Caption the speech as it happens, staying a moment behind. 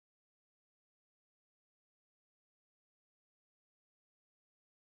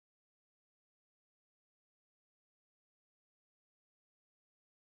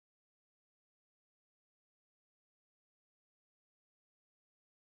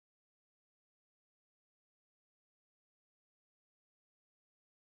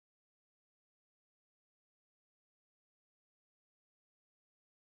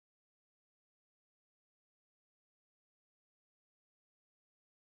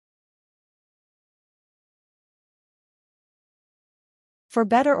For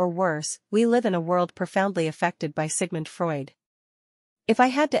better or worse, we live in a world profoundly affected by Sigmund Freud. If I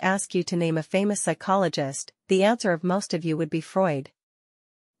had to ask you to name a famous psychologist, the answer of most of you would be Freud.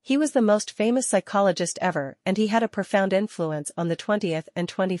 He was the most famous psychologist ever, and he had a profound influence on the 20th and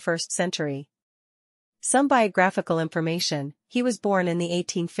 21st century. Some biographical information: he was born in the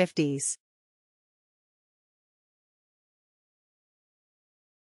 1850s.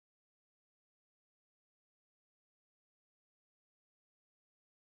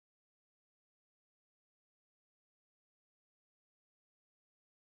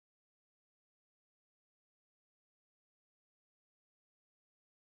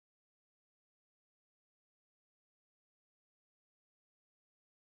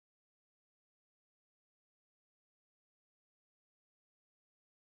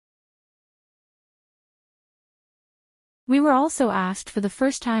 We were also asked for the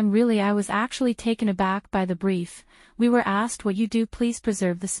first time. Really, I was actually taken aback by the brief. We were asked, what you do, please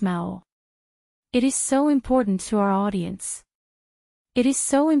preserve the smell. It is so important to our audience. It is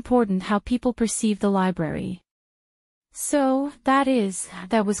so important how people perceive the library. So,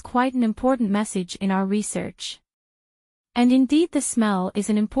 that was quite an important message in our research. And indeed, the smell is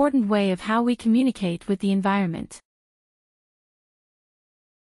an important way of how we communicate with the environment.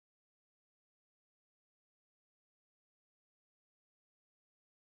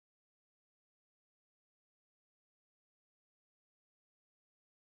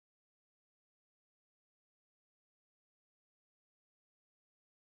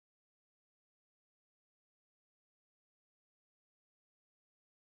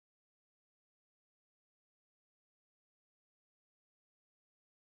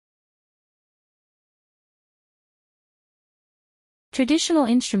 Traditional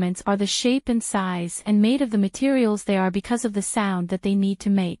instruments are the shape and size and made of the materials they are because of the sound that they need to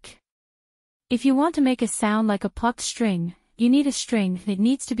make. If you want to make a sound like a plucked string, you need a string that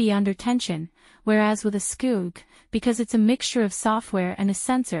needs to be under tension, whereas with a skoog, because it's a mixture of software and a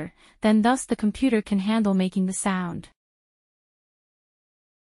sensor, then thus the computer can handle making the sound.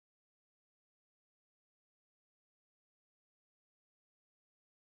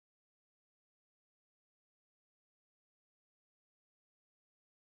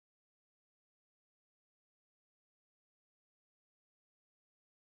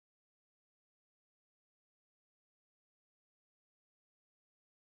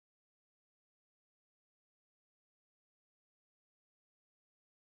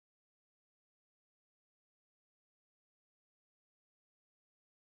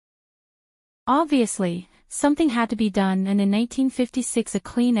 Obviously, something had to be done, and in 1956 a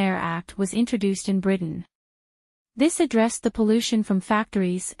Clean Air Act was introduced in Britain. This addressed the pollution from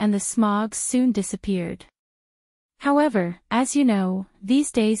factories, and the smog soon disappeared. However, as you know,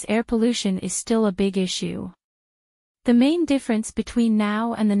 these days air pollution is still a big issue. The main difference between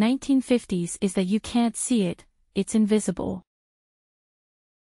now and the 1950s is that you can't see it, it's invisible.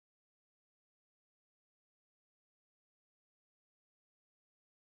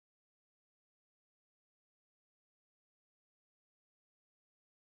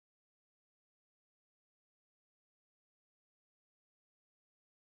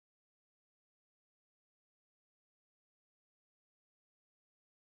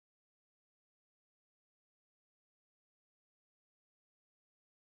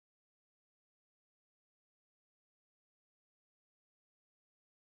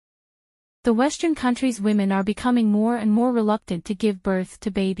 The Western countries' women are becoming more and more reluctant to give birth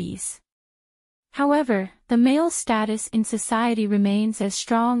to babies. However, the male status in society remains as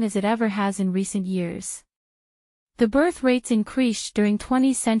strong as it ever has in recent years. The birth rates increased during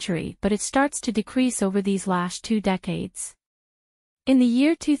 20th century, but it starts to decrease over these last 2 decades. In the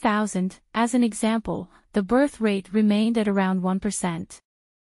year 2000, as an example, the birth rate remained at around 1%.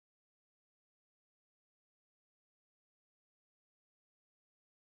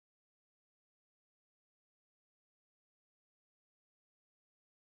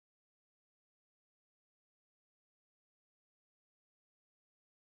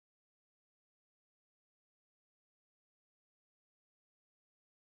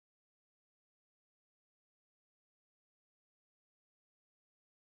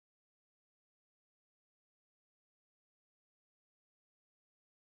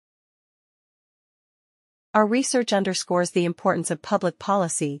 Our research underscores the importance of public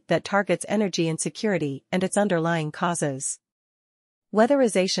policy that targets energy insecurity and its underlying causes.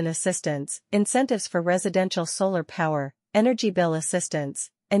 Weatherization assistance, incentives for residential solar power, energy bill assistance,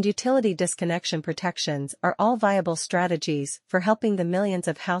 and utility disconnection protections are all viable strategies for helping the millions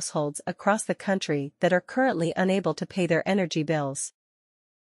of households across the country that are currently unable to pay their energy bills.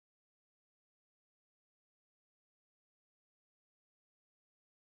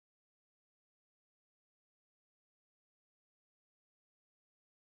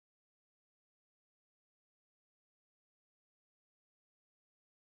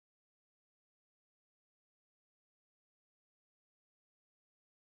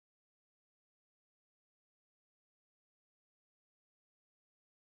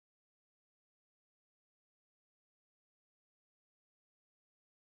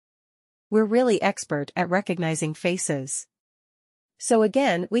 we're really expert at recognizing faces. So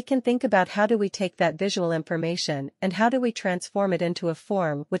again, we can think about how do we take that visual information and how do we transform it into a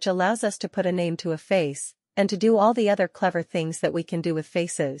form which allows us to put a name to a face, and to do all the other clever things that we can do with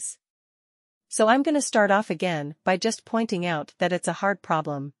faces. So I'm going to start off again by just pointing out that it's a hard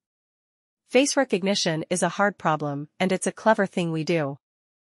problem. Face recognition is a hard problem, and it's a clever thing we do.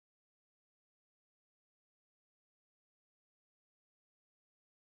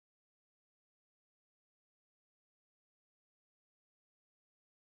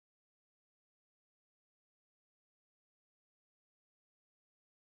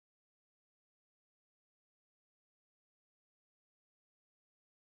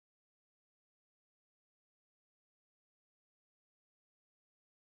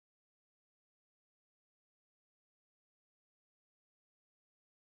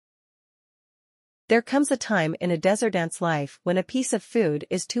 There comes a time in a desert ant's life when a piece of food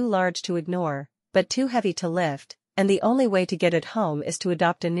is too large to ignore, but too heavy to lift, and the only way to get it home is to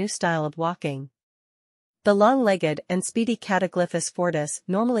adopt a new style of walking. The long-legged and speedy Cataglyphus fortis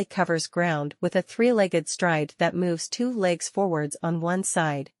normally covers ground with a three-legged stride that moves two legs forwards on one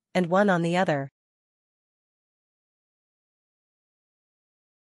side, and one on the other.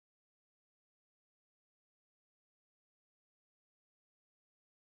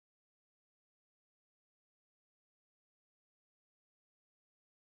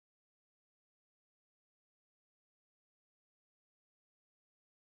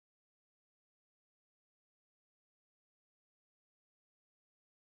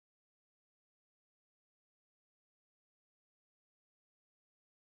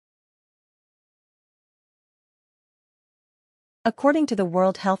 According to the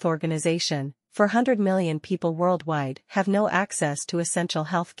World Health Organization, 400 million people worldwide have no access to essential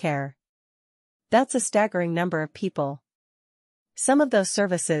health care. That's a staggering number of people. Some of those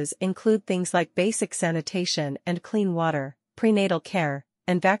services include things like basic sanitation and clean water, prenatal care,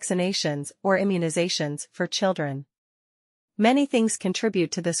 and vaccinations or immunizations for children. Many things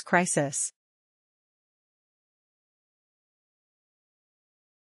contribute to this crisis.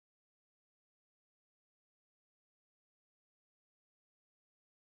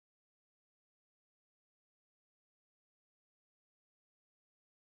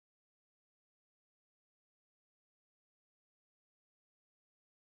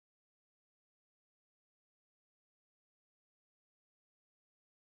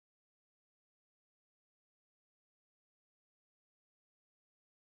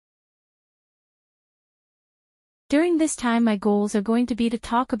 During this time my goals are going to be to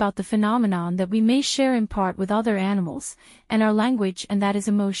talk about the phenomenon that we may share in part with other animals, and our language, and that is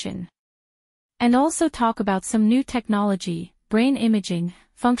emotion. And also talk about some new technology, brain imaging,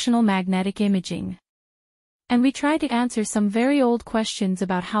 functional magnetic imaging. And we try to answer some very old questions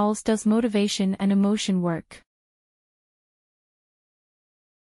about how does motivation and emotion work.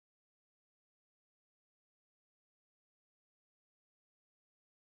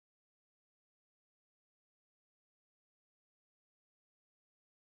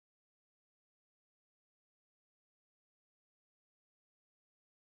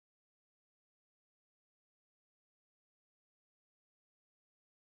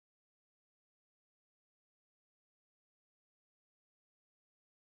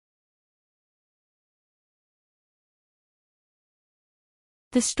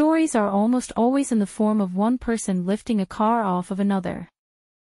 The stories are almost always in the form of one person lifting a car off of another.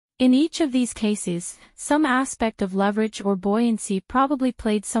 In each of these cases, some aspect of leverage or buoyancy probably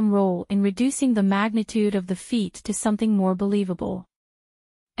played some role in reducing the magnitude of the feat to something more believable.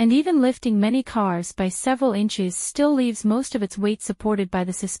 And even lifting many cars by several inches still leaves most of its weight supported by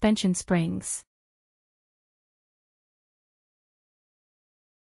the suspension springs.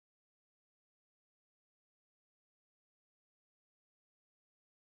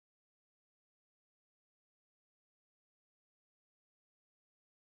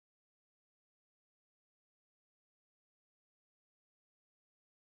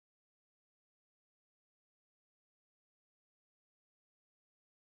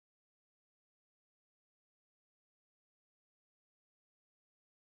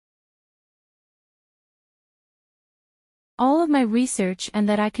 All of my research and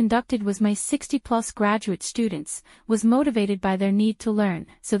that I conducted was my 60+ graduate students, was motivated by their need to learn,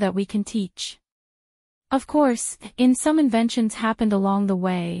 so that we can teach. Of course, some inventions happened along the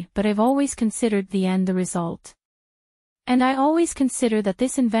way, but I've always considered the end the result. And I always consider that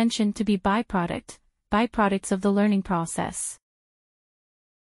this invention to be byproducts of the learning process.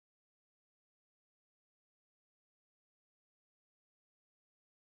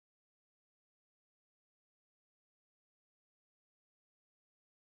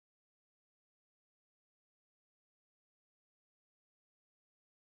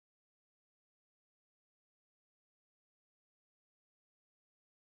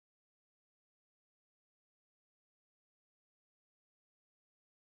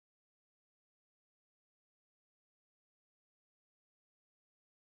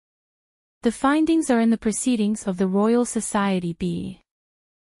 The findings are in the Proceedings of the Royal Society B.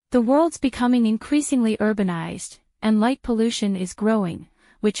 The world's becoming increasingly urbanized, and light pollution is growing,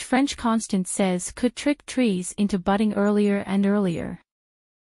 which French Constant says could trick trees into budding earlier and earlier.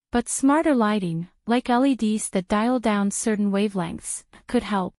 But smarter lighting, like LEDs that dial down certain wavelengths, could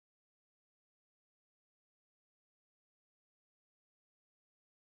help.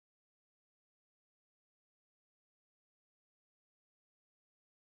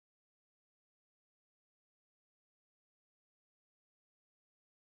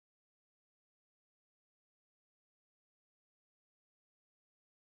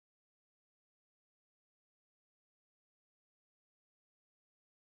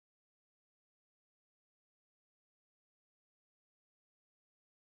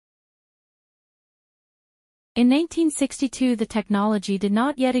 In 1962 the technology did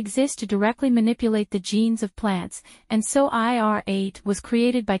not yet exist to directly manipulate the genes of plants, and so IR8 was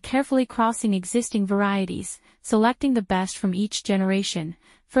created by carefully crossing existing varieties, selecting the best from each generation,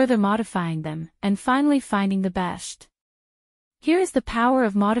 further modifying them, and finally finding the best. Here is the power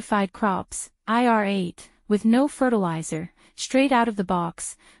of modified crops. IR8, with no fertilizer, straight out of the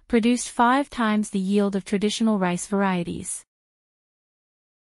box, produced 5 times the yield of traditional rice varieties.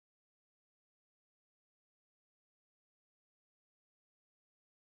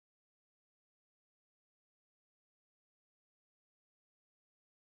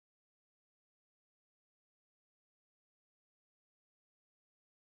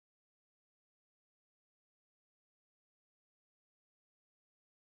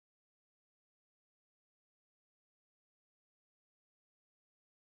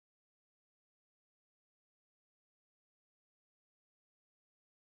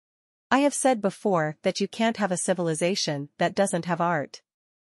 I have said before that you can't have a civilization that doesn't have art.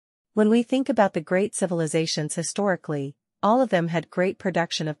 When we think about the great civilizations historically, all of them had great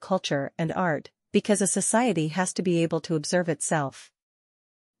production of culture and art, because a society has to be able to observe itself.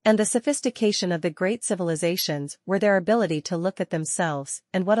 And the sophistication of the great civilizations were their ability to look at themselves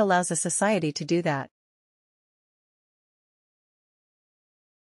and what allows a society to do that.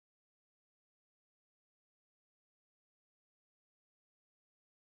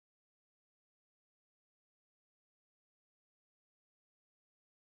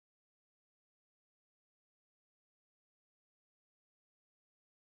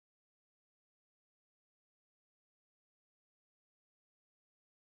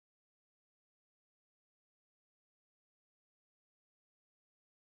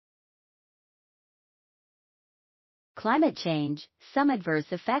 Climate change. Some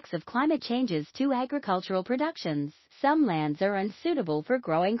adverse effects of climate changes to agricultural productions. Some lands are unsuitable for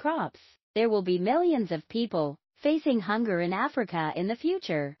growing crops. There will be millions of people facing hunger in Africa in the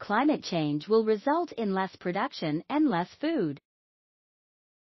future. Climate change will result in less production and less food.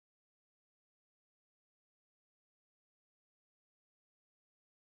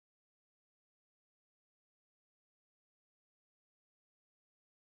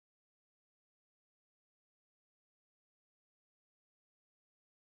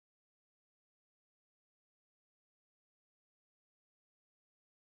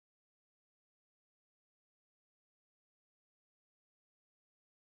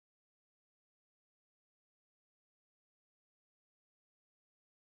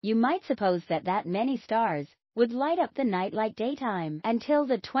 You might suppose that many stars would light up the night like daytime. Until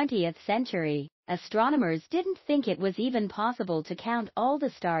the 20th century, astronomers didn't think it was even possible to count all the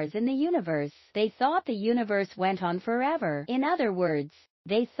stars in the universe. They thought the universe went on forever. In other words,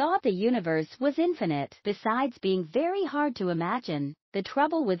 they thought the universe was infinite. Besides being very hard to imagine, the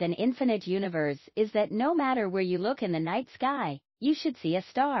trouble with an infinite universe is that no matter where you look in the night sky, you should see a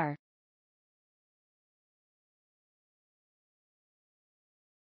star.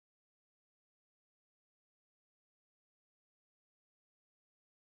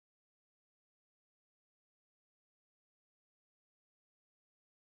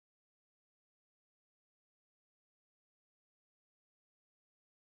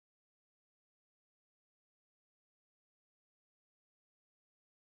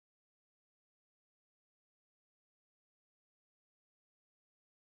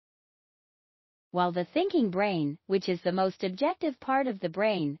 While the thinking brain, which is the most objective part of the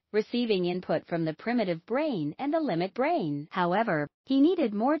brain, receiving input from the primitive brain and the limbic brain. However, he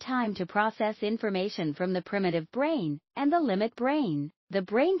needed more time to process information from the primitive brain and the limbic brain. The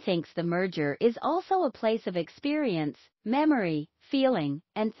brain thinks the merger is also a place of experience, memory, feeling,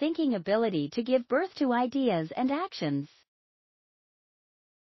 and thinking ability to give birth to ideas and actions.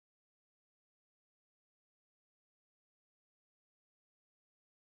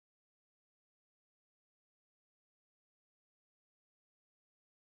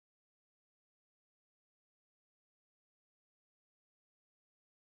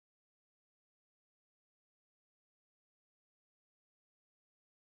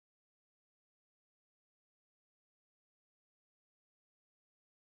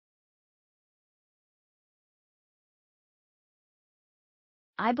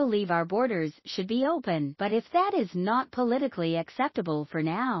 I believe our borders should be open, but if that is not politically acceptable for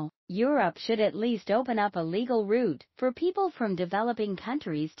now, Europe should at least open up a legal route for people from developing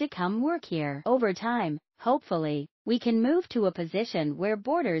countries to come work here. Over time, hopefully, we can move to a position where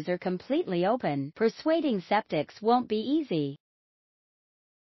borders are completely open. Persuading skeptics won't be easy.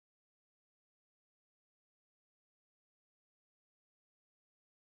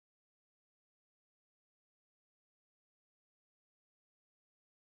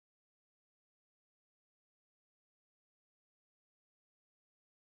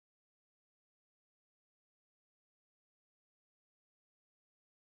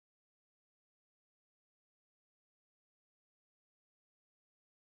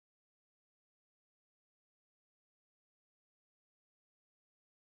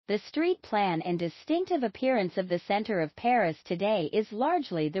 The street plan and distinctive appearance of the center of Paris today is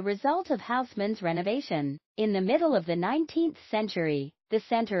largely the result of Haussmann's renovation. In the middle of the 19th century, the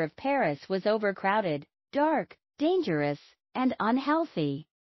center of Paris was overcrowded, dark, dangerous, and unhealthy.